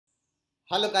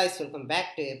Hello guys, welcome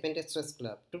back to Pentesters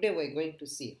Club. Today we're going to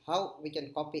see how we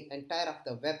can copy entire of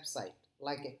the website,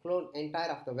 like a clone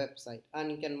entire of the website,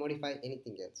 and you can modify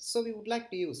anything else. So we would like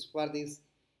to use for this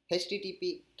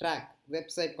HTTPtrack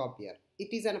website copier.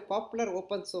 It is a popular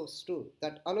open source tool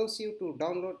that allows you to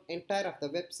download entire of the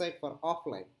website for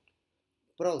offline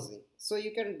browsing. So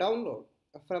you can download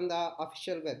from the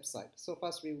official website. So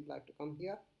first we would like to come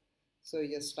here. So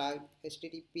you just type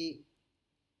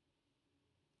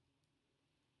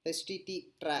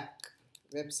HTTrack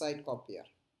website copier.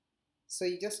 So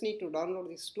you just need to download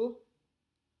this tool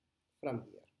from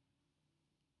here.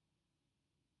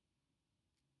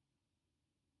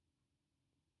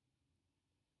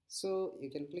 So you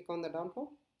can click on the download.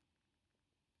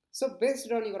 So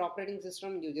based on your operating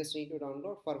system, you just need to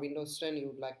download. For Windows 10, you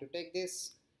would like to take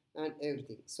this and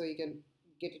everything. So you can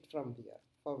get it from here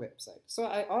for website. So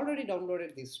I already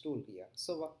downloaded this tool here.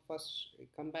 So first we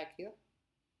come back here.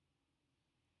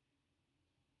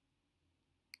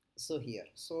 So here,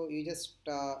 so you just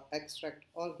extract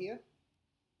all here.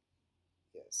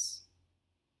 Yes.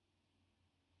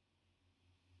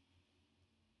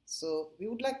 So we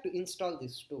would like to install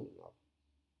this tool now.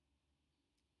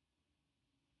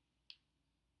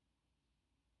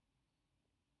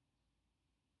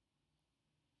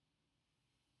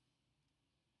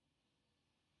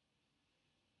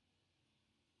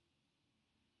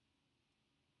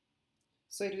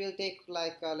 So it will take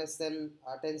like less than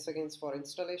 10 seconds for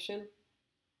installation.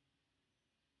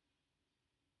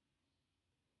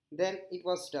 Then it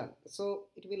was done. So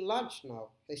it will launch now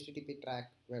HTTPtrack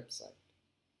website.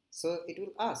 So it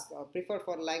will ask prefer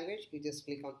for language. You just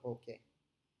click on OK.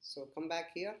 So come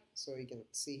back here. So you can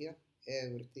see here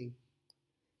everything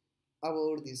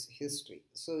about this history.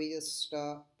 So we just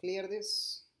clear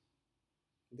this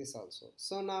also.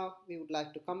 So now we would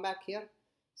like to come back here.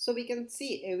 So we can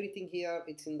see everything here.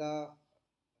 It's in the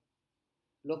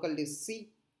local disk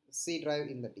C drive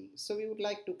in the D. So we would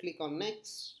like to click on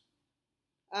next,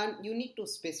 and you need to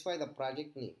specify the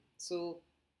project name. So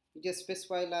you just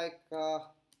specify like on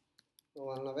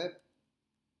a web,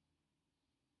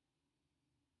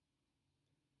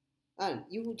 and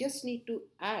you just need to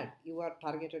add your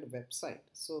targeted website.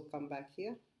 So come back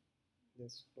here,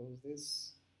 just close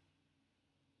this.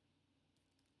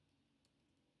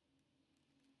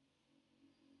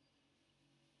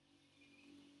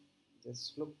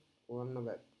 Just look on the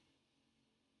web.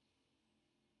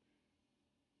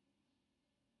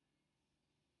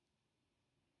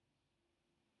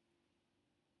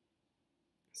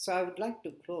 So I would like to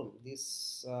clone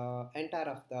this entire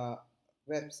of the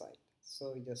website.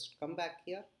 So you just come back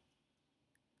here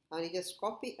and you just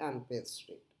copy and paste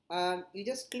it, and you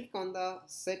just click on the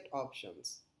set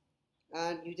options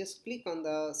and you just click on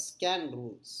the scan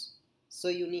rules. So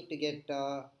you need to get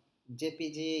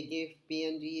JPG, GIF,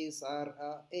 PNGs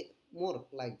or more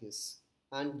like this,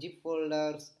 and zip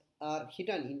folders are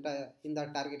hidden in the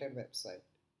targeted website.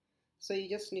 So you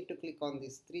just need to click on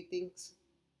these three things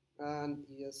and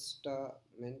you just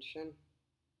mention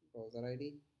browser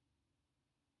ID.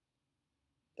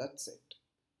 That's it.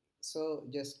 So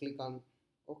just click on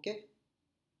OK.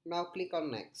 Now click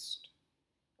on next,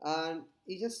 and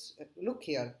you just look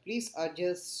here. Please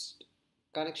adjust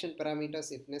connection parameters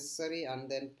if necessary,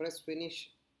 and then press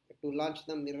finish to launch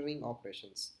the mirroring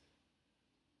operations.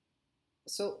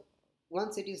 So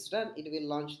once it is done, it will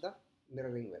launch the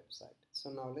mirroring website.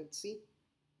 So now let's see.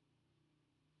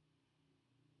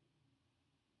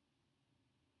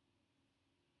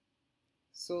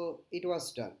 So it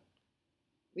was done.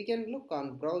 We can look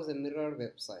on browse a mirror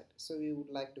website. So we would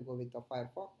like to go with the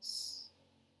Firefox.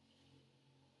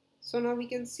 So now we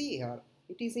can see here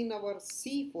it is in our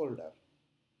C folder.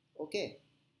 Okay,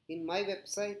 in my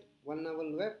website, one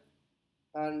novel web,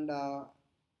 and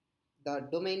the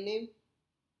domain name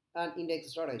and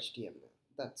index.html.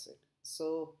 That's it.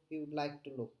 So we would like to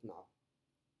look now.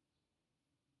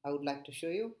 I would like to show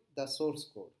you the source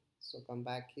code. So come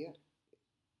back here.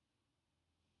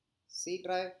 C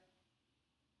drive,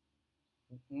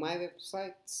 my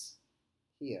websites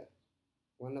here,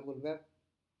 vulnerable web.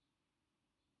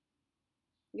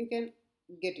 You can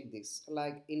get it this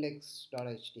like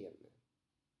index.html.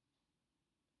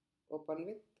 Open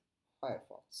with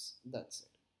Firefox. That's it.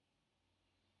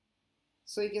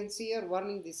 So you can see here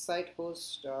warning, this site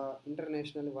hosts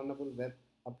internationally vulnerable web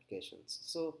applications.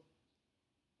 So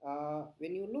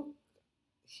when you look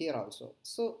here also,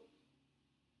 so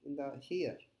in the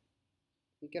here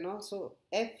you can also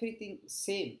everything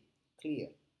same clear.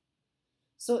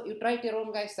 So you try it your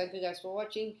own guys. Thank you guys for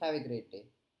watching. Have a great day.